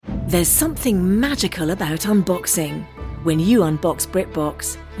There's something magical about unboxing. When you unbox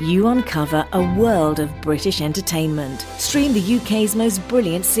BritBox, you uncover a world of British entertainment. Stream the UK's most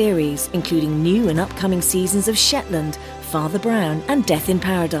brilliant series, including new and upcoming seasons of Shetland, Father Brown and Death in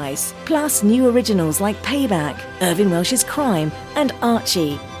Paradise. Plus new originals like Payback, Irving Welsh's Crime and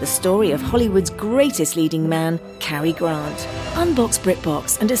Archie, the story of Hollywood's greatest leading man, Cary Grant. Unbox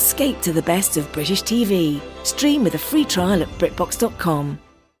BritBox and escape to the best of British TV. Stream with a free trial at BritBox.com.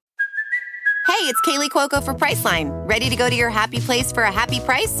 Hey, it's Kaylee Cuoco for Priceline. Ready to go to your happy place for a happy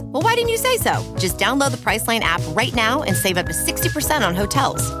price? Well, why didn't you say so? Just download the Priceline app right now and save up to 60% on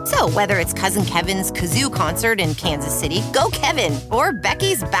hotels. So whether it's Cousin Kevin's Kazoo Concert in Kansas City, go Kevin, or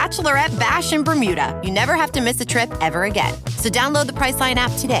Becky's Bachelorette Bash in Bermuda, you never have to miss a trip ever again. So download the Priceline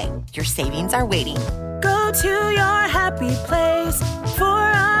app today. Your savings are waiting. Go to your happy place for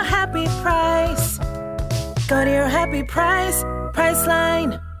a happy price. Go to your happy price,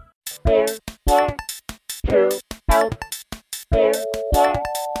 Priceline. We're here to help. We're here to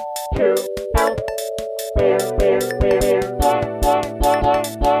help. We're here to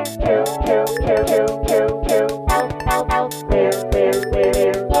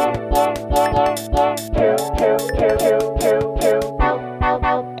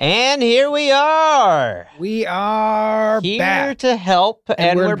help. And here we are. We are here back. to help,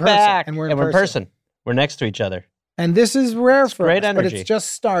 and we're back. And we're in person. We're next to each other. And this is rare It's for great us, energy. but it's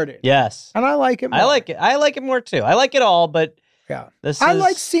just started. Yes. And I like it more. I like it. I like it more too. I like it all, but Yeah. I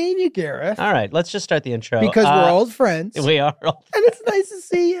like seeing you, Gareth. All right, let's just start the intro. Because we're old friends. We are old And it's nice to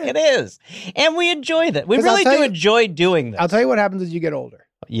see you. It is. And we enjoy that. We 'Cause really do enjoy doing this. I'll tell you what happens as you get older.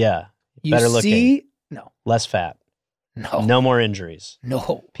 Yeah. You Better looking. No. Less fat. No. No more injuries.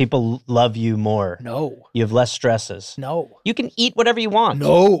 No. People love you more. No. You have less stresses. No. You can eat whatever you want.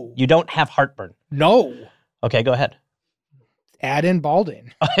 No. You don't have heartburn. No. Okay, go ahead. Add in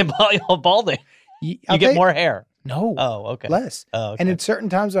balding. Balding. You get more hair. No. Oh, okay. Less. Oh, okay. And at certain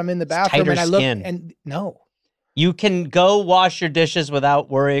times I'm in the bathroom tighter and I look skin. and no. You can go wash your dishes without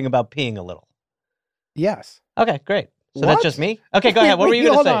worrying about peeing a little. Yes. Okay, great. So What? that's just me? Okay, go ahead. What were you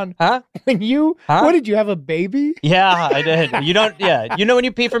going to Hold say? on. Huh? What did you have, a baby? Yeah, I did. You don't, yeah. You know when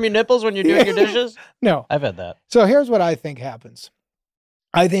you pee from your nipples when you're doing your dishes? No. I've had that. So here's what I think happens.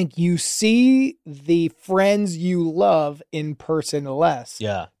 I think you see the friends you love in person less.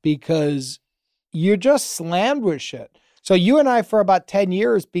 Yeah. Because you're just slammed with shit. So you and I, for about 10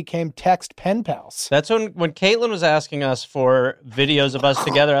 years, became text pen pals. That's when Caitlin was asking us for videos of us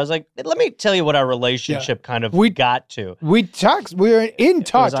together. I was like, let me tell you what our relationship kind of got to. We text. We were in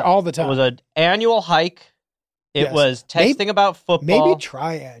touch all the time. It was an annual hike. It was texting about football. Maybe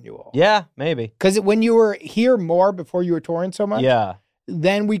triannual. Yeah, maybe. Because when you were here more before you were touring so much, yeah,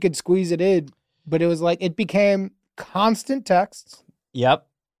 then we could squeeze it in. But it was like, it became constant texts. Yep.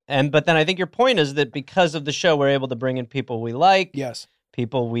 But then I think your point is that because of the show, we're able to bring in people we like. Yes.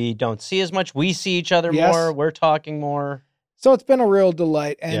 People we don't see as much. We see each other more. We're talking more. So it's been a real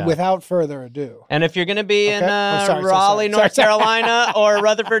delight. And without further ado. And if you're going to be in Raleigh, North Carolina or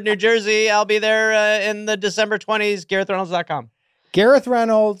Rutherford, New Jersey, I'll be there in the December 20s, GarethReynolds.com.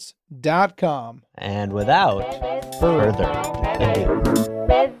 GarethReynolds.com. And without further ado.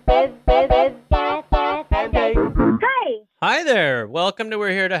 Hi there. Welcome to We're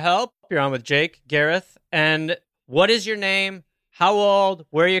Here to Help. You're on with Jake, Gareth. And what is your name? How old?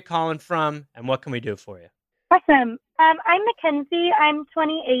 Where are you calling from? And what can we do for you? Awesome. I'm Mackenzie. I'm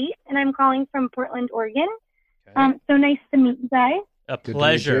 28, and I'm calling from Portland, Oregon. Okay. So nice to meet you guys. A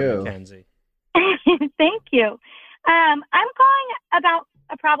pleasure, Mackenzie. Thank you. I'm calling about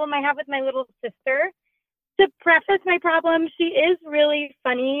a problem I have with my little sister. To preface my problem, she is really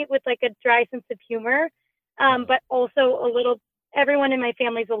funny with like a dry sense of humor. But also everyone in my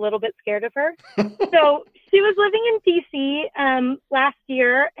family's a little bit scared of her. So she was living in DC last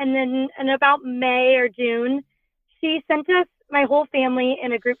year, and then in about May or June, she sent us, my whole family,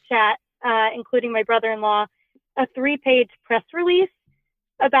 in a group chat, including my brother-in-law, a 3-page press release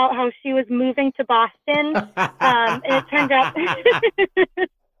about how she was moving to Boston. And it turned out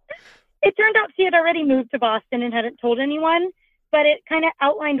she had already moved to Boston and hadn't told anyone, but it kind of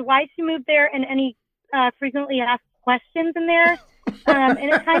outlined why she moved there and any frequently asked questions in there. And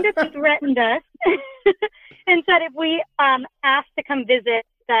it kind of threatened us and said if we asked to come visit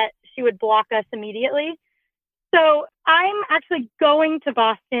that she would block us immediately. So I'm actually going to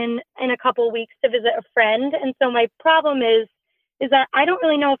Boston in a couple weeks to visit a friend. And so my problem is that I don't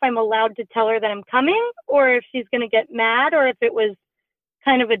really know if I'm allowed to tell her that I'm coming or if she's going to get mad or if it was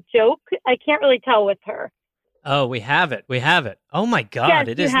kind of a joke. I can't really tell with her. Oh, we have it. We have it. Oh my God, Yes,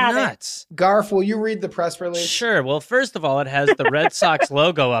 it you is have it. nuts. Garf, will you read the press release? Sure. Well, first of all, it has the Red Sox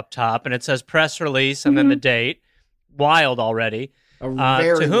logo up top, and it says press release and then the date. Wild already.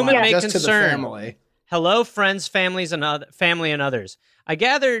 Very to whom it wild. may Just to the concern. family. Hello, friends, families, and family and others. I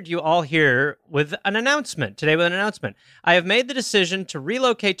gathered you all here with an announcement. Today with an announcement. I have made the decision to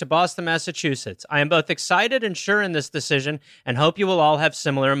relocate to Boston, Massachusetts. I am both excited and sure in this decision and hope you will all have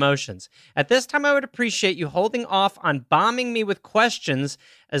similar emotions. At this time, I would appreciate you holding off on bombing me with questions,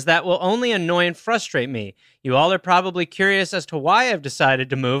 as that will only annoy and frustrate me. You all are probably curious as to why I've decided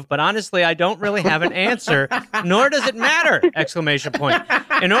to move, but honestly, I don't really have an answer, nor does it matter! Exclamation point.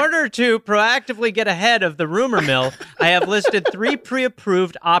 In order to proactively get ahead of the rumor mill, I have listed 3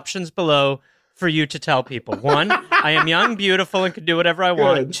 pre-approved options below for you to tell people. 1, I am young, beautiful, and can do whatever I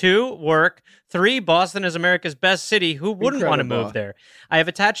want. Good. 2, work. 3, Boston is America's best city. Who wouldn't want to Incredible. move there? I have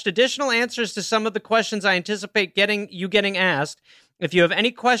attached additional answers to some of the questions I anticipate getting asked. If you have any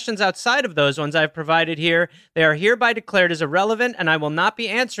questions outside of those ones I've provided here, they are hereby declared as irrelevant, and I will not be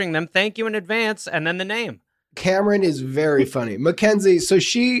answering them. Thank you in advance, and then the name. Cameron is very funny. Mackenzie, so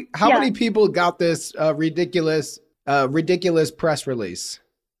how Yeah. many people got this ridiculous press release?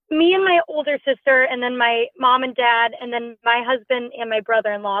 Me and my older sister, and then my mom and dad, and then my husband and my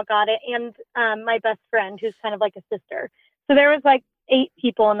brother-in-law got it, and my best friend, who's kind of like a sister. So there was like 8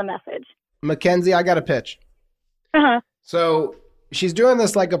 people in the message. Mackenzie, I got a pitch. Uh-huh. So she's doing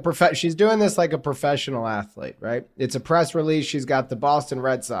this like a professional athlete, right? It's a press release. She's got the Boston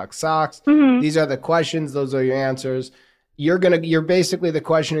Red Sox socks. Mhm. These are the questions. Those are your answers. You're basically, the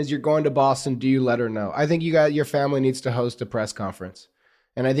question is, you're going to Boston. Do you let her know? I think your family needs to host a press conference.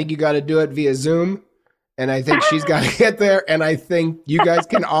 And I think you got to do it via Zoom. And I think she's got to get there. And I think you guys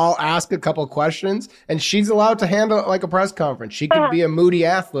can all ask a couple questions. And she's allowed to handle it like a press conference. She can be a moody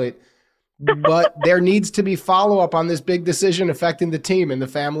athlete. But there needs to be follow-up on this big decision affecting the team. And the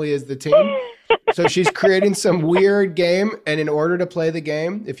family is the team. So she's creating some weird game. And in order to play the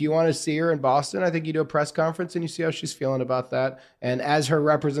game, if you want to see her in Boston, I think you do a press conference and you see how she's feeling about that. And as her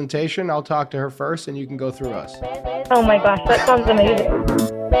representation, I'll talk to her first and you can go through us. Oh my gosh, that sounds amazing.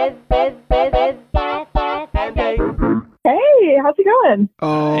 Hey, how's it going?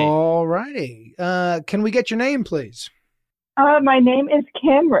 All righty. Can we get your name, please? My name is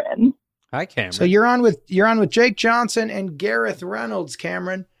Cameron. Hi, Cameron. So you're on with Jake Johnson and Gareth Reynolds,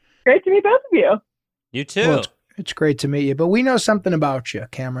 Cameron. Great to meet both of you. You too. Well, it's great to meet you, but we know something about you,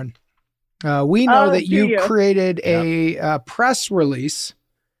 Cameron. We know that do you you? created a press release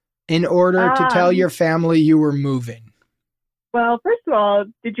in order to tell your family you were moving. Well, first of all,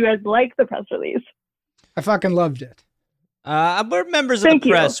 did you guys like the press release? I fucking loved it. We're members Thank of the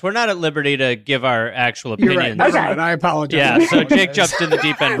you. press. We're not at liberty to give our actual You're opinions. right. Okay. Never mind. I apologize. Yeah, so Jake jumped in the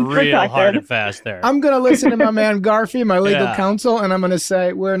deep end real Protected. hard and fast there. I'm going to listen to my man Garfy, my legal Yeah. counsel, and I'm going to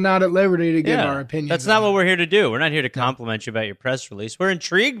say we're not at liberty to give Yeah, our opinion. That's not what we're here to do. We're not here to compliment you about your press release. We're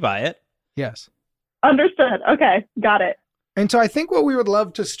intrigued by it. Yes. Understood. Okay, got it. And so I think what we would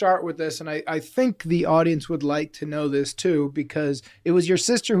love to start with this, and I think the audience would like to know this too, because it was your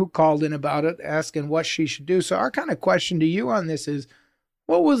sister who called in about it, asking what she should do. So our kind of question to you on this is,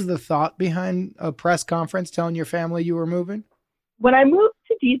 what was the thought behind a press conference telling your family you were moving? When I moved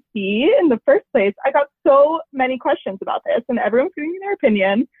to DC in the first place, I got so many questions about this, and everyone's giving me their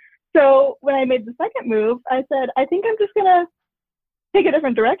opinion. So when I made the second move, I said, I think I'm just going to take a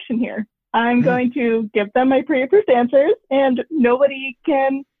different direction here. I'm going to give them my pre-approved answers, and nobody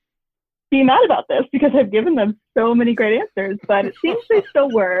can be mad about this because I've given them so many great answers, but it seems they still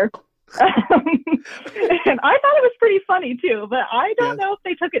were. And I thought it was pretty funny too, but I don't know if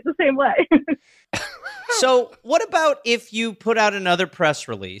they took it the same way. So what about if you put out another press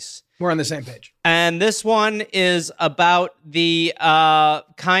release? We're on the same page. And this one is about the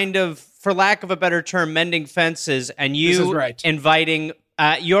kind of, for lack of a better term, mending fences, and This is you right. inviting,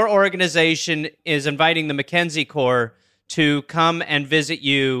 your organization is inviting the Mackenzie Corps to come and visit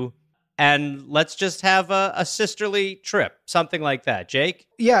you, and let's just have a sisterly trip, something like that. Jake?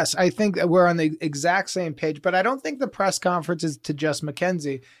 Yes, I think that we're on the exact same page, but I don't think the press conference is to just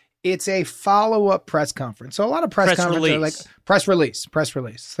Mackenzie. It's a follow-up press conference. So a lot of press conferences are like press release.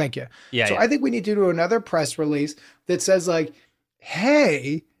 Thank you. Yeah. So I think we need to do another press release that says like,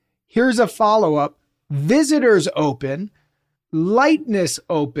 hey, here's a follow-up. Visitors open, lightness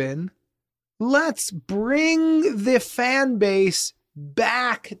open. Let's bring the fan base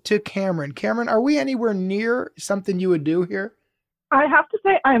back to Cameron. Cameron, are we anywhere near something you would do here? I have to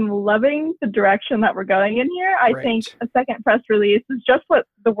say, I'm loving the direction that we're going in here. I Great. think a second press release is just what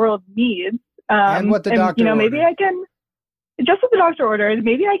the world needs. And what the doctor maybe ordered. I can just what the doctor ordered.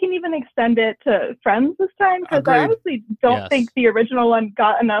 Maybe I can even extend it to friends this time because I Agreed. honestly don't Yes. think the original one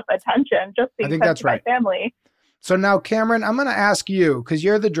got enough attention. Just I being think sent that's to my right. family. So now, Cameron, I'm going to ask you, because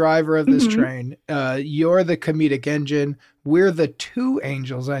you're the driver of this Mhm. train. You're the comedic engine. We're the two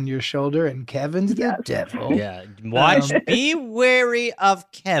angels on your shoulder, and Kevin's the Yes. devil. Yeah. Watch. Um, Be wary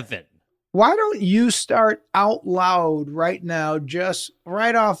of Kevin. Why don't you start out loud right now, just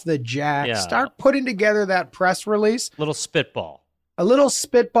right off the jack? Yeah. Start putting together that press release, Little spitball. a little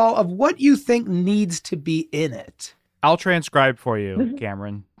spitball of what you think needs to be in it. I'll transcribe for you,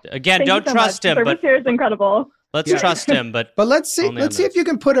 Cameron. Again, Thank you don't so trust much. him, The service but here is incredible. let's Yeah. trust him. But But let's see. Only on Let's see if this. you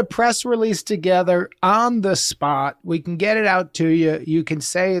can put a press release together on the spot. We can get it out to you. You can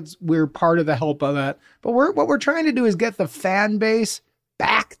say we're part of the help of that. But what we're trying to do is get the fan base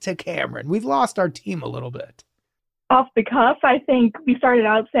back to Cameron. We've lost our team a little bit. Off the cuff, I think we started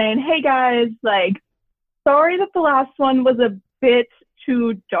out saying, "Hey guys, like, sorry that the last one was a bit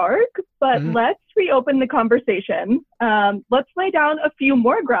too dark, but Mhm. let's reopen the conversation. Let's lay down a few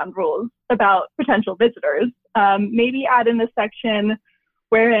more ground rules about potential visitors. Maybe add in a section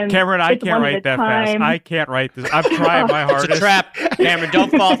wherein Cameron, I it's can't one at write a that fast. time. I can't write this. I'm trying my it's hardest. a trap, Cameron.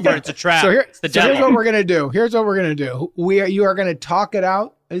 Don't fall for it. It's a trap. So, It's the here's devil. what we're gonna do. You are gonna talk it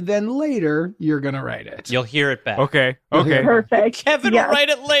out, and then later you're gonna write it. You'll hear it back. Okay. Okay. Okay. Perfect. Kevin Yes. will write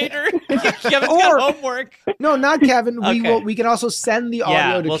it later. Kevin's Or- got homework. No, not Kevin. Okay. We can also send the audio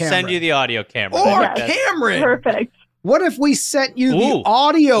Yeah, to we'll Cameron. send you the audio, Cameron. Or Yes. Cameron. Perfect. What if we sent you Ooh. the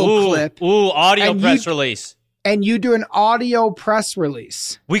audio Ooh, clip audio and press you- release. and you do an audio press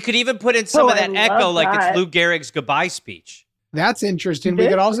release? We could even put in some Oh, of that I echo, love like that. it's Lou Gehrig's goodbye speech. That's interesting. We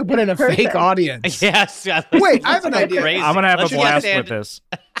This could also put in a is perfect. fake audience. Yes. Wait, I have an idea. Crazy. I'm gonna have Let's a get blast Stan- with this.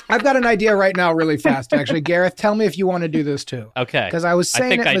 I've got an idea right now, really fast. Actually, Gareth, tell me if you want to do this too. Okay. Because I was I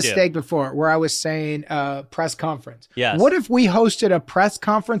saying think a I do. mistake before, where I was saying press conference. Yes. What if we hosted a press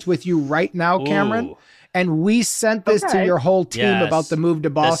conference with you right now, Cameron, Ooh. and we sent this to Okay. your whole team Yes. about the move to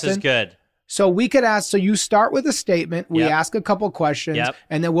Boston? This is good. So we could ask, so you start with a statement, we Yep. ask a couple questions, Yep.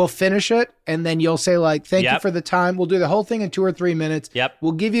 and then we'll finish it, and then you'll say like, thank you Yep. for the time. We'll do the whole thing in 2 or 3 minutes. Yep.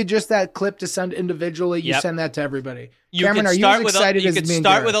 We'll give you just that clip to send individually. You Yep. send that to everybody. You Cameron, could are you start as with excited you as could me and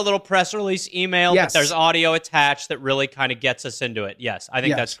start Gareth? with a little press release email, Yes. but there's audio attached that really kind of gets us into it. Yes, I think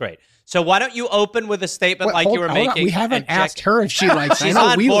Yes. that's great. So why don't you open with a statement Wait, like hold- you were hold on. making? We haven't and check- asked her if she likes it. She's I know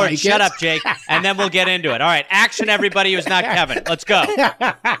on we board. like Shut it. up, Jake. And then we'll get into it. All right, action, everybody who's not Kevin. Let's go.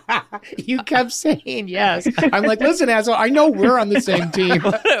 You kept saying yes. I'm like, listen, asshole, I know we're on the same team.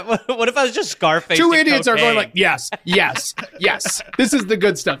 What if I was just Scarface? Two idiots are going like, yes, yes, yes. This is the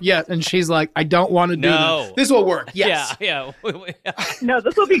good stuff. Yes. And she's like, I don't want to do No. this. This will work. Yes. Yeah. No,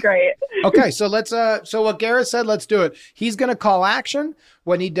 this will be great. Okay, so let's so what Gareth said, let's do it. He's gonna call action.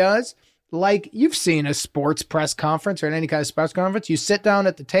 When he does, like you've seen a sports press conference or any kind of press conference, you sit down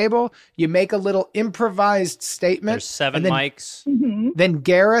at the table, you make a little improvised statement. There's 7 and then, mics. Then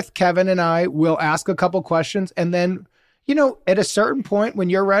Gareth, Kevin, and I will ask a couple questions, and then at a certain point when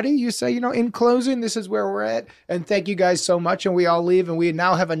you're ready, you say, in closing, this is where we're at, and thank you guys so much, and we all leave, and we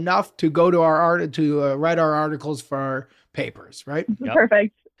now have enough to go to our write our articles for our papers, right? Yep.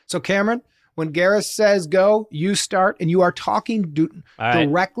 Perfect. So Cameron, when Gareth says go, you start, and you are talking All right.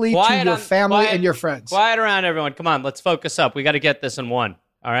 directly to Quiet your on- family quiet- and your friends. Quiet around, everyone. Come on, let's focus up. We got to get this in one.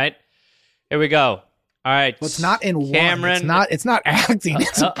 All right, here we go. All right. Well, it's not in Cameron, one. It's not acting.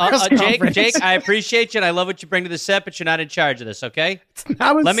 It's a press conference. Jake, I appreciate you and I love what you bring to the set, but you're not in charge of this, okay? It's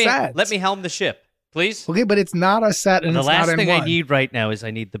not a Let set. me helm the ship, please. Okay, but it's not a set, and The it's last not in thing one. I need right now is I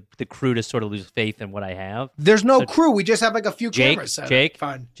need the crew to sort of lose faith in what I have. There's no So- crew. We just have like a few Jake, cameras set up. Jake,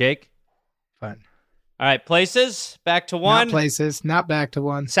 Fine. Jake. Fine. All right, places back to one. Not places. Not back to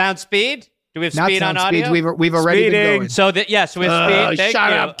one. Sound speed. Do we have Not speed sound on audio? speeds. We've already been Speeding. going. So that yes, we have speed. Thank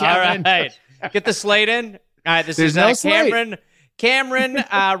shut you. up, Kevin. All right, get the slate in. All right, this There's is no slate. Cameron,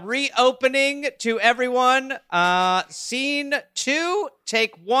 reopening to everyone. Scene 2,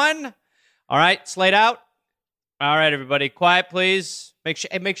 take 1. All right, slate out. All right, everybody, quiet, please. Make sure.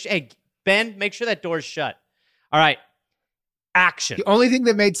 Hey, Ben, make sure that door's shut. All right, action. The only thing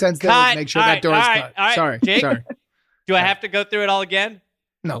that made sense there was Cut. make sure All that right, door's all right, cut. all right. Sorry. Jake? Sorry. Do I have to go through it all again?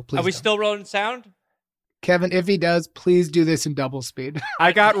 No, please. Are we don't. still rolling sound? Kevin, if he does, please do this in double speed.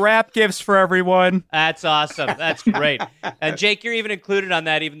 I got wrap gifts for everyone. That's awesome. That's great. And Jake, you're even included on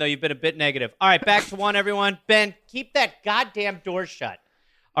that, even though you've been a bit negative. All right, back to one, everyone. Ben, keep that goddamn door shut.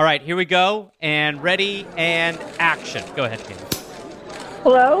 All right, here we go. And ready and action. Go ahead, Kim.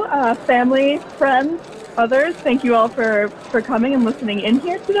 Hello, family, friends, others. Thank you all for coming and listening in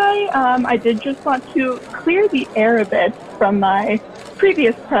here today. I did just want to clear the air a bit from my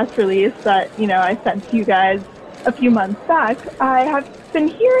previous press release that, I sent to you guys a few months back, I have been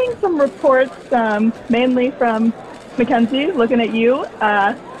hearing some reports, mainly from Mackenzie, looking at you,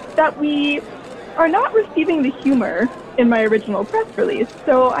 that we are not receiving the humor in my original press release.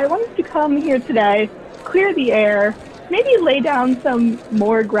 So I wanted to come here today, clear the air, maybe lay down some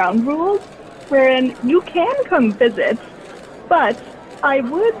more ground rules wherein you can come visit, but I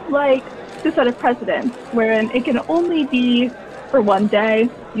would like to set a precedent wherein it can only be for one day.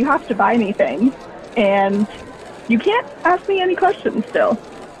 You have to buy me things, and you can't ask me any questions still.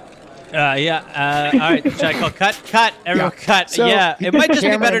 All right, Jekyll, cut, everyone, cut. So, it might just be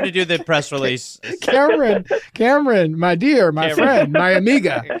Cameron- better to do the press release. Cameron, my dear, my friend, my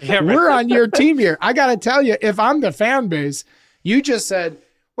amiga, Cameron. we're on your team here. I got to tell you, if I'm the fan base, you just said,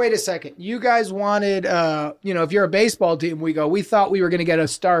 wait a second, you guys wanted, if you're a baseball team, we thought we were going to get a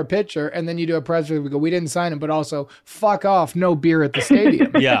star pitcher, and then you do a press release, we go, we didn't sign him, but also, fuck off, no beer at the stadium.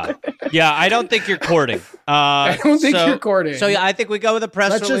 Yeah, I don't think you're courting. I don't think you're courting. So I think we go with a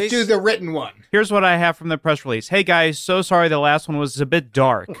press Let's release. just do the written one. Here's what I have from the press release. Hey, guys, so sorry the last one was a bit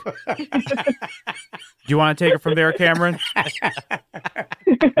dark. Do you want to take it from there, Cameron?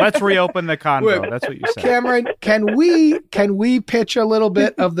 Let's reopen the convo. Wait, That's what you said. Cameron, can we pitch a little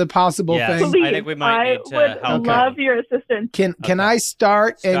bit of the possible Yes. thing? Please, I think we might need to would help. love your assistance. Can I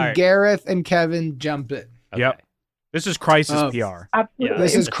start and Start. Gareth and Kevin jump in? Yep. This is crisis Oh. PR. Absolutely.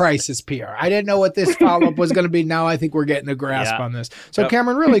 This is crisis PR. I didn't know what this follow-up was going to be. Now I think we're getting a grasp Yeah. on this. So Yep.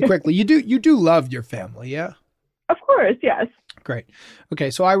 Cameron, really quickly, you do love your family, yeah? Of course, yes. Great. Okay,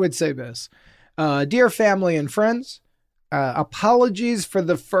 so I would say this. Dear family and friends, apologies for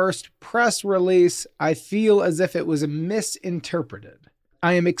the first press release. I feel as if it was misinterpreted.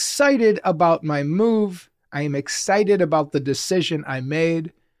 I am excited about my move. I am excited about the decision I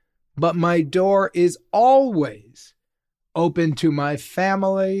made, but my door is always open to my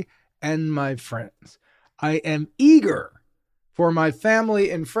family and my friends. I am eager for my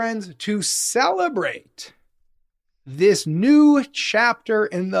family and friends to celebrate this new chapter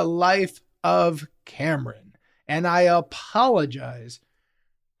in the life of Cameron. And I apologize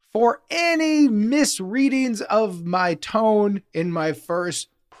for any misreadings of my tone in my first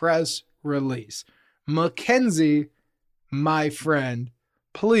press release. Mackenzie, my friend,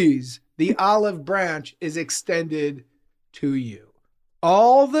 please, the olive branch is extended to you.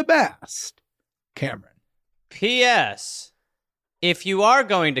 All the best, Cameron. P.S. If you are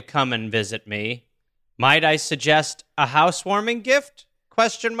going to come and visit me, might I suggest a housewarming gift? ?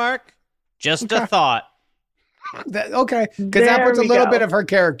 Just a thought. Okay, because that There puts a we little go. bit of her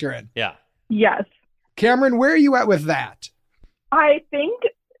character in. Yeah. Yes. Cameron, where are you at with that? I think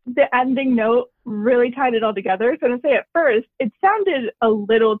the ending note really tied it all together. So I'm going to say at first, it sounded a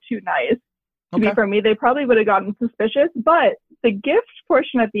little too nice to be for me. They probably would have gotten suspicious, but the gift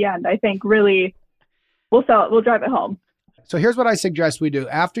portion at the end, I think really will sell it. We'll drive it home. So here's what I suggest we do.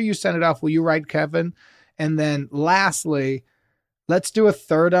 After you send it off, will you write Kevin? And then lastly, let's do a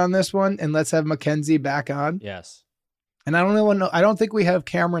third on this one and let's have Mackenzie back on. Yes. And I don't think we have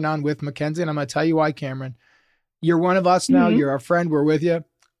Cameron on with Mackenzie. And I'm going to tell you why, Cameron. You're one of us now. Mhm. You're our friend. We're with you.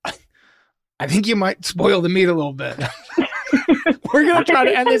 I think you might spoil the meat a little bit. We're going to try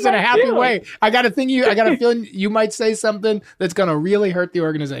to end this in a happy way. I got a feeling you might say something that's going to really hurt the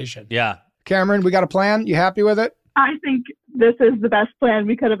organization. Yeah. Cameron, we got a plan. You happy with it? I think this is the best plan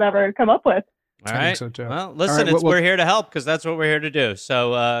we could have ever come up with. All I think right. so, too. Well, listen, All right, we're here to help because that's what we're here to do.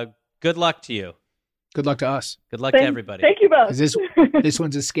 So good luck to you. Good luck to us. Good luck to everybody. Thank you both. 'Cause this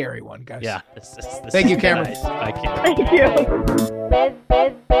one's a scary one, guys. Yeah. Thank you, is Cameron. nice. Bye, Cameron. Thank you.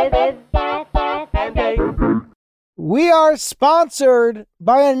 We are sponsored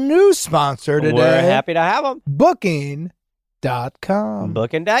by a new sponsor today. We're happy to have them. Booking.com.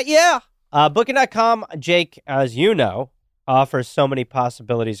 Booking.com, Jake, as you know, offers so many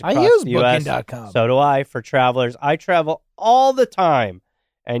possibilities across I use the U.S. Booking.com. So do I for travelers. I travel all the time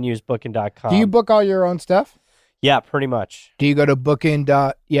and use Booking.com. Do you book all your own stuff? Yeah, pretty much. Do you go to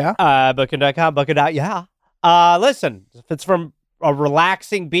Booking.yeah? Booking.com, Booking.yeah. Listen, if it's from a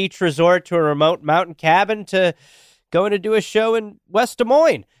relaxing beach resort to a remote mountain cabin to going to do a show in West Des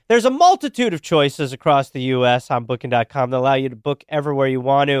Moines, there's a multitude of choices across the U.S. on Booking.com that allow you to book everywhere you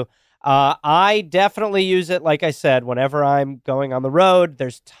want to. I definitely use it, like I said, whenever I'm going on the road.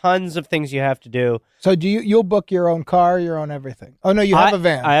 There's tons of things you have to do. So you'll book your own car, your own everything? Oh, no, you have a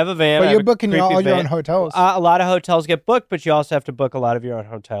van. I have a van. But I you're have a booking all creepy your van. own hotels. A lot of hotels get booked, but you also have to book a lot of your own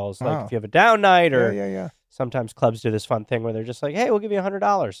hotels. Like Oh. if you have a down night or yeah. sometimes clubs do this fun thing where they're just like, hey, we'll give you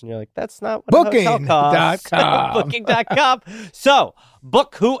 $100. And you're like, that's not what a hotel costs. Booking.com. Booking.com. So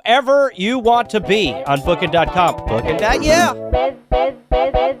book whoever you want to be on Booking.com. Booking.yeah.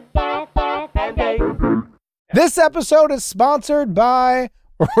 This episode is sponsored by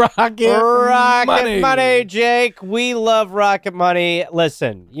Rocket Money, Jake. We love Rocket Money.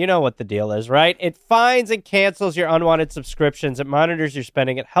 Listen, you know what the deal is, right? It finds and cancels your unwanted subscriptions. It monitors your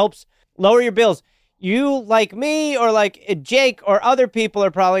spending. It helps lower your bills. You, like me or like Jake or other people,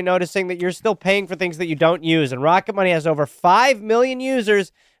 are probably noticing that you're still paying for things that you don't use. And Rocket Money has over 5 million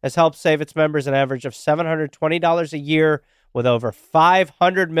users, has helped save its members an average of $720 a year with over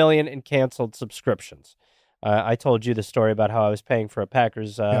 500 million in canceled subscriptions. I told you the story about how I was paying for a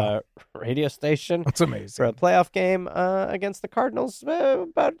Packers radio station. That's amazing. For a playoff game against the Cardinals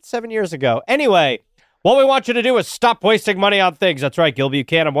about 7 years ago. Anyway, what we want you to do is stop wasting money on things. That's right, Gil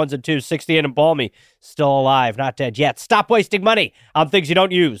Buchanan, 1s and 2s, 68 and Balmy, still alive, not dead yet. Stop wasting money on things you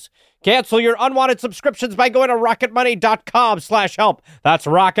don't use. Cancel your unwanted subscriptions by going to rocketmoney.com/help. That's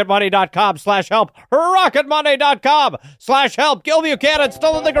rocketmoney.com/help. rocketmoney.com/help. Gil Buchanan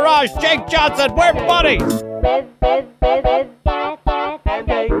still in the garage. Jake Johnson, we're buddies.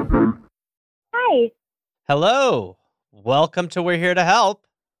 Hi. Hello. Welcome to We're Here to Help.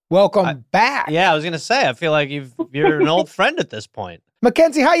 Welcome back. Yeah, I was going to say, I feel like you're an old friend at this point.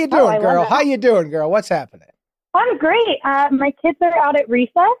 Mackenzie, how you doing, I love girl? it. How you doing, girl? What's happening? I'm great. My kids are out at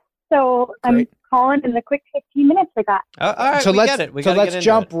recess, so I'm Great. calling in the quick 15 minutes I got. All right, so we let's get it. We so gotta let's get into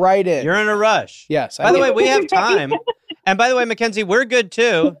jump it. right in. You're in a rush. Yes. By the I way, am. we have time. And by the way, Mackenzie, we're good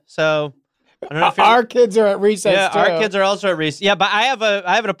too. So I don't know if you're... Our kids are at recess Yeah, too. our kids are also at recess. Yeah, but I have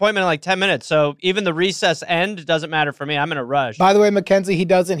an appointment in like 10 minutes, so even the recess end doesn't matter for me. I'm in a rush. By the way, Mackenzie, he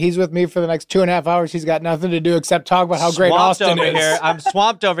doesn't. He's with me for the next 2.5 hours. He's got nothing to do except talk about how great Swamped Austin over is. here. I'm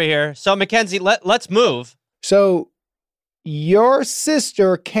swamped over here. So Mackenzie, let's move. So your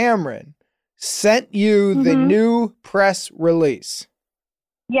sister, Cameron, sent you the new press release.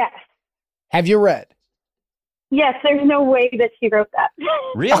 Yes. Have you read? Yes, there's no way that she wrote that.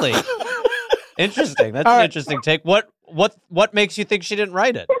 Really? Interesting. That's All an right. interesting take. What makes you think she didn't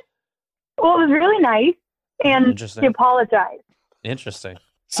write it? Well, it was really nice, and Interesting. she apologized. Interesting.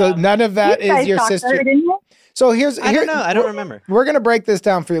 So none of that You guys is your talked to sister. her, didn't you? So here's I don't know. I don't remember. We're going to break this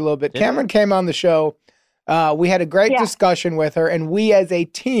down for you a little bit. Did Cameron came on the show. We had a great Yeah. discussion with her, and we as a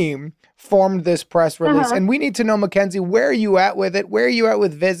team formed this press release. Uh-huh. And we need to know, Mackenzie, where are you at with it? Where are you at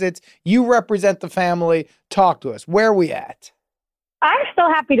with visits? You represent the family. Talk to us. Where are we at? I'm still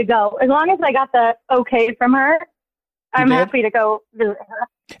happy to go. As long as I got the okay from her, I'm did? happy to go visit her.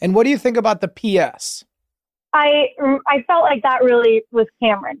 And what do you think about the PS? I felt like that really was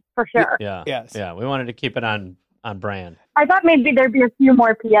Cameron, for sure. Yeah. Yes. Yeah. We wanted to keep it on brand. I thought maybe there'd be a few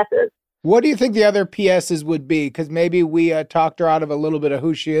more PSs. What do you think the other PSs would be? Because maybe we talked her out of a little bit of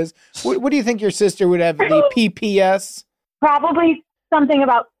who she is. What do you think your sister would have the PPS? Probably something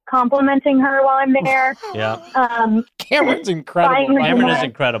about complimenting her while I'm there. Yeah. Cameron's incredible. Buying her Cameron is dinner.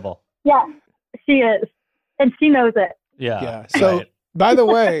 incredible. Yeah, she is. And she knows it. Yeah. Yeah. So, Right. by the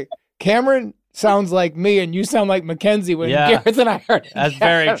way, Cameron sounds like me, and you sound like Mackenzie when Yeah. Gareth and I are That's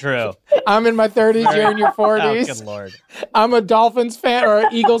very true. I'm in my 30s, you're in your 40s. Oh, good Lord. I'm a Dolphins fan or an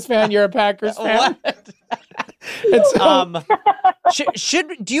Eagles fan, you're a Packers fan. What? And so,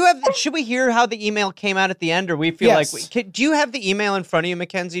 Should we hear how the email came out at the end, or we feel Yes. like do you have the email in front of you,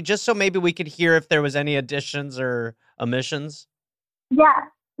 Mackenzie, just so maybe we could hear if there was any additions or omissions? Yeah.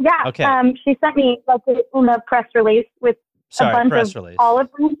 Okay. She sent me like in the press release with Sorry, a bunch press of release.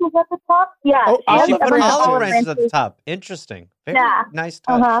 olive branches at the top. Yeah. Oh, she has olive a bunch of branches. Olive branches at the top. Interesting. Very Yeah. nice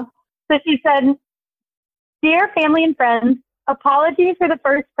touch. Uh-huh. So she said, "Dear family and friends, apologies for the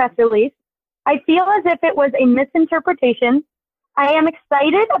first press release. I feel as if it was a misinterpretation. I am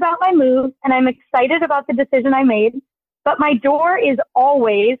excited about my move and I'm excited about the decision I made, but my door is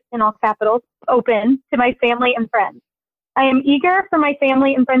always, in all capitals, open to my family and friends. I am eager for my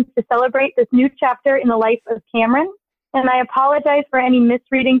family and friends to celebrate this new chapter in the life of Cameron, and I apologize for any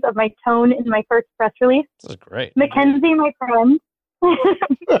misreadings of my tone in my first press release. This is great. Mackenzie, my friend,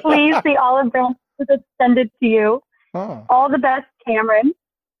 please, the olive branch is extended to you. oh. All the best, Cameron.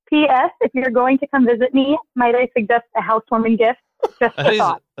 P.S. If you're going to come visit me, might I suggest a housewarming gift? Just a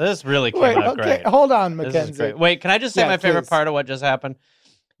thought." This really came Wait, out okay, great. hold on, This is Mackenzie. great. Wait, can I just say Yeah, my favorite please. part of what just happened?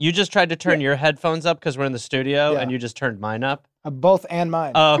 You just tried to turn your headphones up because we're in the studio, Yeah. and you just turned mine up. Both and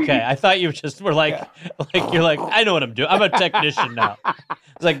mine. Oh, okay. I thought you just were like you're like, I know what I'm doing. I'm a technician now.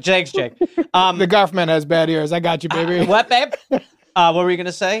 It's like, Jake. The Garfman has bad ears. I got you, baby. What, babe? What were you going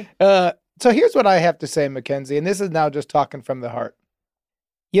to say? So here's what I have to say, Mackenzie, and this is now just talking from the heart.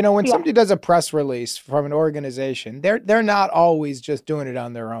 You know, when Yeah. somebody does a press release from an organization, they're not always just doing it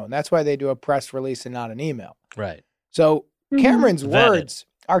on their own. That's why they do a press release and not an email. Right. So Cameron's Vetted. words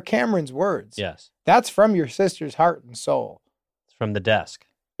are Cameron's words. Yes. That's from your sister's heart and soul. It's from the desk.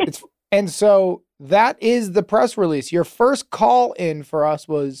 And so that is the press release. Your first call in for us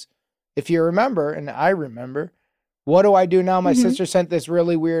was, if you remember, and I remember, what do I do now? My sister sent this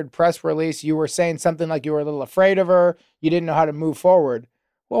really weird press release. You were saying something like you were a little afraid of her. You didn't know how to move forward.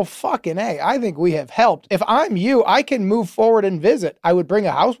 Well, fucking A, I think we have helped. If I'm you, I can move forward and visit. I would bring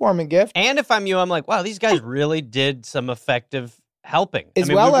a housewarming gift. And if I'm you, I'm like, wow, these guys really did some effective helping. As I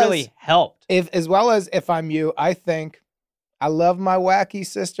mean, well we as- really helped. As well as if I'm you, I think I love my wacky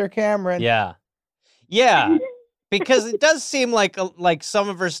sister Cameron. Yeah. Yeah. Because it does seem like some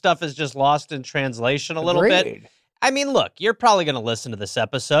of her stuff is just lost in translation a little bit. Agreed. I mean, look, you're probably going to listen to this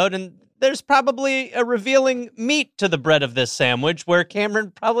episode, and there's probably a revealing meat to the bread of this sandwich where Cameron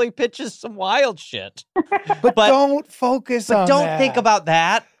probably pitches some wild shit. But don't focus on don't that. think about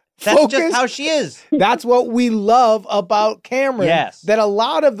that. That's Focus. just how she is. That's what we love about Cameron. Yes. That a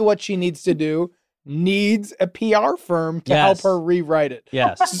lot of what she needs to do needs a PR firm to help Yes. her rewrite it.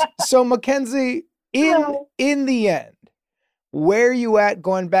 Yes. So Mackenzie, in the end, where are you at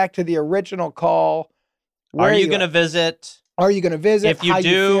going back to the original call? Where Are you going to at? visit? Are you going to visit? If you How do,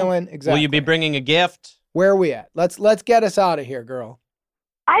 you feeling? Exactly. will you be bringing a gift? Where are we at? Let's get us out of here, girl.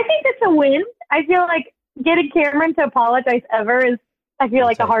 I think it's a win. I feel like getting Cameron to apologize ever is, I feel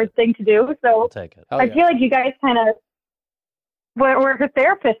like, a hard thing to do. I'll So take it. I feel like you guys kind of were her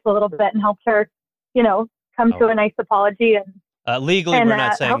therapist a little bit and helped her, come to a nice apology. And Legally, And, we're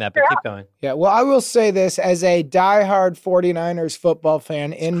not saying help that, her but keep out. going. Yeah, well, I will say this as a diehard 49ers football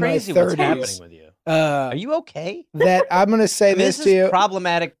fan in my Crazy what's 30s. happening with you. Are you okay? That I'm going to say I mean, this this to is you.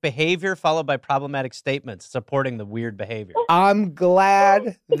 problematic behavior followed by problematic statements supporting the weird behavior. I'm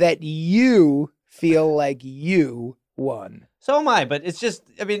glad that you feel like you won. So am I, but it's just,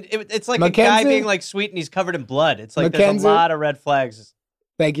 I mean, it's like a Mackenzie? guy being like sweet and he's covered in blood. It's like there's Mackenzie? a lot of red flags.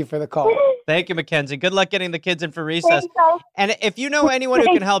 Thank you for the call. Thank you, Mackenzie. Good luck getting the kids in for recess. Thanks, guys. And if you know anyone who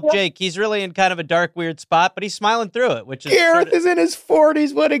can Thank help you. Jake, he's really in kind of a dark, weird spot, but he's smiling through it, which is Gareth sort of- is in his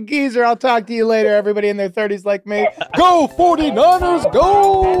 40s. What a geezer. I'll talk to you later, everybody in their 30s like me. Go 49ers,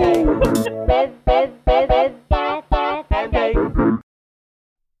 go!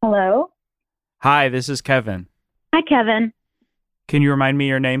 Hello. Hi, this is Kevin. Hi, Kevin. Can you remind me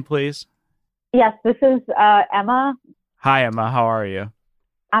your name, please? Yes, this is Emma. Hi, Emma. How are you?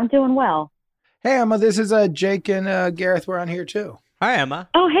 I'm doing well. Hey, Emma, this is Jake and Gareth. We're on here too. Hi, Emma.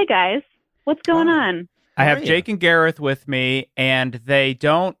 Oh, hey, guys. What's going on? I How have are you? Jake and Gareth with me, and they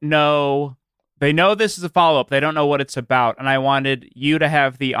don't know. They know this is a follow-up. They don't know what it's about, and I wanted you to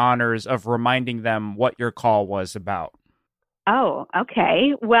have the honors of reminding them what your call was about. Oh,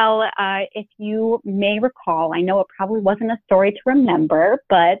 okay. Well, if you may recall, I know it probably wasn't a story to remember,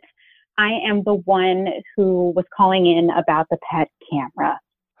 but I am the one who was calling in about the pet camera.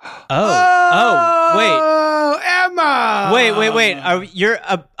 Oh, Emma! wait. You're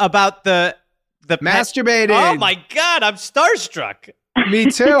about the Masturbating. Oh my God, I'm starstruck. Me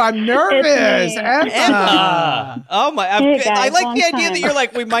too. I'm nervous. me. Emma. Oh my! Hey, guys, I like long the idea time. that you're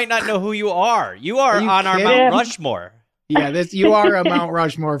like we might not know who you are. You are Are you on our kidding? Mount Rushmore. Yeah, you are a Mount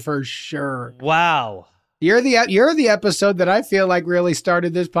Rushmore for sure. Wow. You're the episode that I feel like really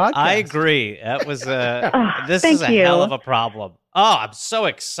started this podcast. I agree. That was Oh, this thank is a you. hell of a problem. Oh, I'm so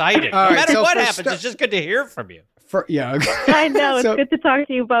excited. All No right, matter so what for happens, it's just good to hear from you. Yeah. I know. It's So- good to talk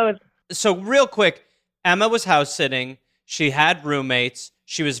to you both. So real quick, Emma was house sitting. She had roommates.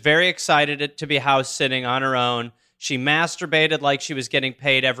 She was very excited to be house sitting on her own. She masturbated like she was getting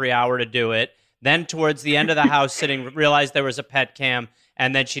paid every hour to do it. Then towards the end of the house sitting, realized there was a pet cam.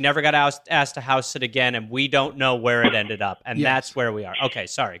 And then she never got asked to house sit again. And we don't know where it ended up. And Yes. that's where we are. Okay,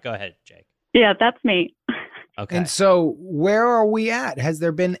 sorry. Go ahead, Jake. Yeah, that's me. Okay. And so, where are we at? Has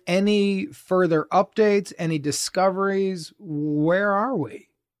there been any further updates, any discoveries? Where are we?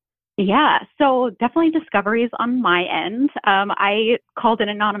 Yeah, so definitely discoveries on my end. I called in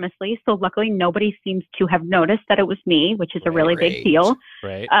anonymously, so luckily nobody seems to have noticed that it was me, which is a really big deal.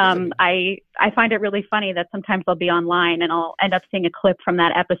 Right. I find it really funny that sometimes I'll be online and I'll end up seeing a clip from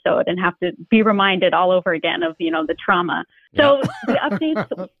that episode and have to be reminded all over again of, the trauma. So the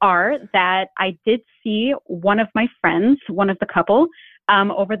updates are that I did see one of my friends, one of the couple,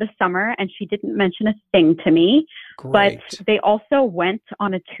 over the summer, and she didn't mention a thing to me. Great. But they also went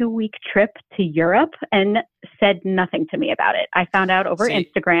on a 2-week trip to Europe and said nothing to me about it. I found out over See-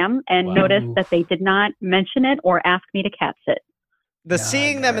 Instagram and Wow. noticed that they did not mention it or ask me to cat sit. The God,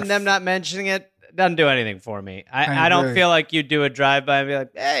 seeing them and them not mentioning it doesn't do anything for me. I I don't agree. feel like you do a drive-by and be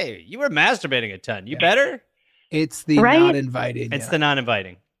like, hey, you were masturbating a ton. You better? It's the Right? not inviting. It's you. the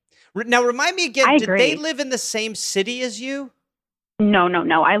non-inviting. Now, remind me again, I did they agree. live in the same city as you? No.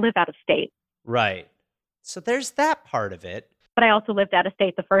 I live out of state. Right. So there's that part of it. but I also lived out of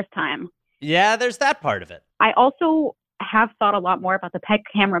state the first time. Yeah, there's that part of it. I also have thought a lot more about the pet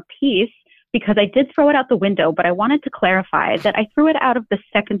camera piece because I did throw it out the window, but I wanted to clarify that I threw it out of the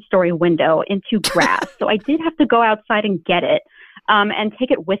second story window into grass. So I did have to go outside and get it and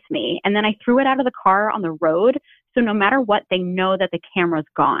take it with me. And then I threw it out of the car on the road. So no matter what, they know that the camera's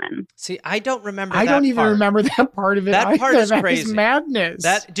gone. See, I don't remember I that don't even part. remember that part of it. That part is That crazy. madness.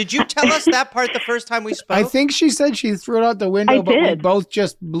 Did you tell us that part the first time we spoke? I think she said she threw it out the window, but we both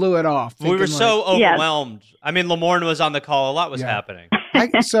just blew it off. We were thinking so like- overwhelmed. I mean, Lamorne was on the call. A lot was happening.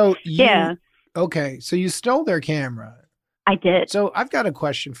 So you, Yeah. Okay, so you stole their camera. I did. So I've got a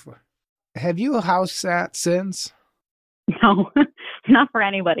question for. Have you house sat since? No, not for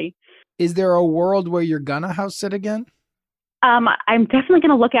anybody. Is there a world where you're gonna house sit again? I'm definitely going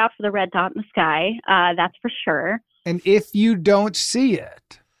to look out for the red dot in the sky. That's for sure. And if you don't see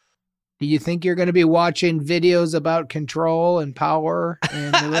it, do you think you're going to be watching videos about control and power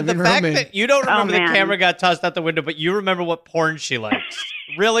in the living The room? fact and- that you don't remember the man. camera got tossed out the window, but you remember what porn she likes,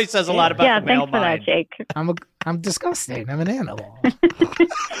 really says a lot about Yeah, the male thanks for mind. that, Jake. I'm disgusting. I'm an animal.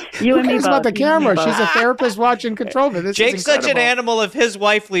 You Who and me cares both. about the You and me camera? both. She's a therapist watching control. But this Jake's is such an incredible. animal. If his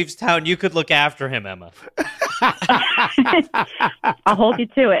wife leaves town, you could look after him, Emma. I'll hold you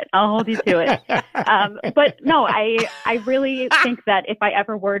to it. I'll hold you to it. But no, I really think that if I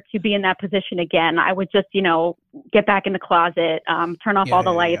ever were to be in that position again, I would just, get back in the closet, turn off all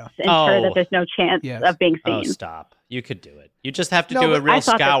the lights, ensure Oh. that there's no chance Yes. of being Oh, seen. stop. You could do it. You just have to No, do a but real I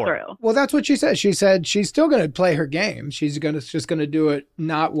thought that scour. through. Well, that's what she said. She said she's still going to play her game. She's just going to do it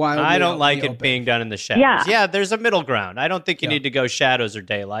not wildly. I out don't in like the it open. being done in the shadows. Yeah. There's a middle ground. I don't think you Yeah. need to go shadows or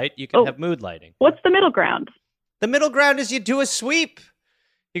daylight. You can have mood lighting. What's the middle ground? The middle ground is you do a sweep.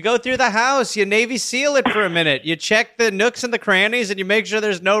 You go through the house, you Navy SEAL it for a minute. You check the nooks and the crannies and you make sure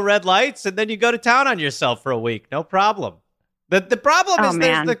there's no red lights, and then you go to town on yourself for a week. No problem. The problem Oh, is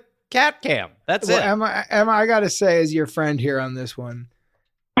man. there's the cat cam. That's Well, it. Emma, I got to say, as your friend here on this one,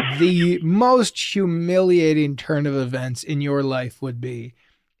 the most humiliating turn of events in your life would be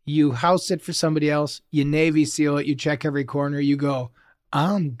you house sit for somebody else, you Navy SEAL it, you check every corner, you go,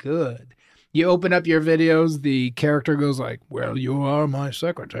 I'm good. You open up your videos, the character goes like, well, you are my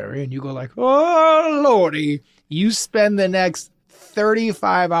secretary. And you go like, oh, Lordy. You spend the next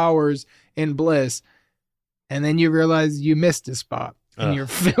 35 hours in bliss. And then you realize you missed a spot and Ugh. you're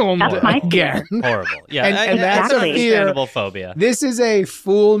filmed That's my again. Horrible. Yeah, And that's an a fear. understandable phobia. This is a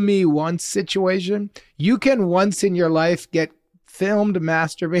fool me once situation. You can once in your life get filmed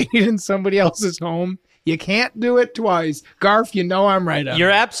masturbating in somebody else's home. You can't do it twice. Garf, you know I'm right. You're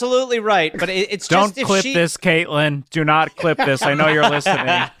absolutely right, but it's Don't just if clip she... this, Caitlin. Do not clip this. I know you're listening.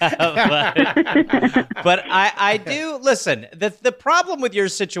 but I do listen. The problem with your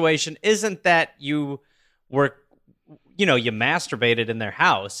situation isn't that you were, you masturbated in their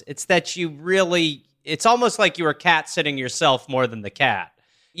house. It's that it's almost like you were cat sitting yourself more than the cat.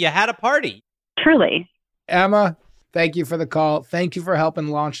 You had a party. Truly. Emma, thank you for the call. Thank you for helping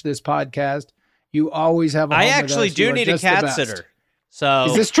launch this podcast. You always have a home I with actually us. You do are need a just the cat best. sitter. So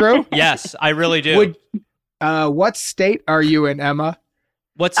Is this true? Yes, I really do. What state are you in, Emma?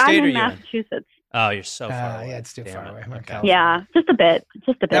 What I'm state are in you in? Massachusetts. Oh, you're so far away. Yeah, it's too Damn far it. away. I'm in Okay. California. Yeah, just a bit.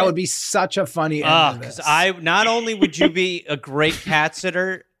 That would be such a funny end to Because this. not only would you be a great cat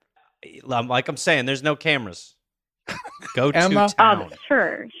sitter, like I'm saying, there's no cameras. Go Emma? to town.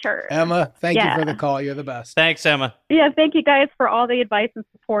 Sure. Emma, thank you Yeah. for the call. You're the best. Thanks, Emma. Yeah, thank you guys for all the advice and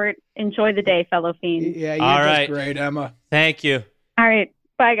support. Enjoy the day, fellow fiends. Yeah, you're All just right. great, Emma. Thank you. All right.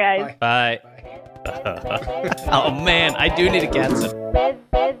 Bye, guys. Bye. Oh, man, I do need a cat sitter.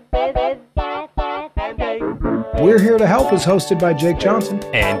 We're Here to Help is hosted by Jake Johnson.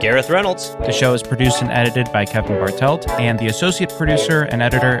 And Gareth Reynolds. The show is produced and edited by Kevin Bartelt, and the associate producer and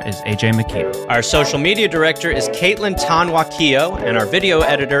editor is AJ McKee. Our social media director is Caitlin Tanwakio, and our video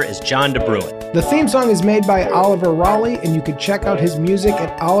editor is John DeBruin. The theme song is made by Oliver Raleigh, and you can check out his music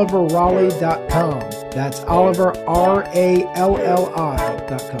at oliverraleigh.com. That's Oliver, RALLI.com.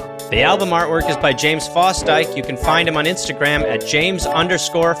 The album artwork is by James Fosdyke. You can find him on Instagram at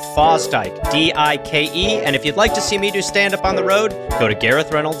James_Fosdyke, D-I-K-E. And if you'd like to see me do stand-up on the road, go to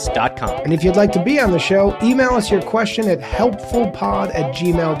GarethReynolds.com. And if you'd like to be on the show, email us your question at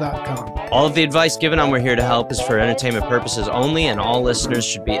helpfulpod@gmail.com. All of the advice given on We're Here to Help is for entertainment purposes only, and all listeners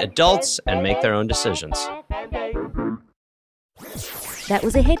should be adults and make their own decisions. That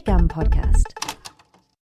was a HeadGum podcast.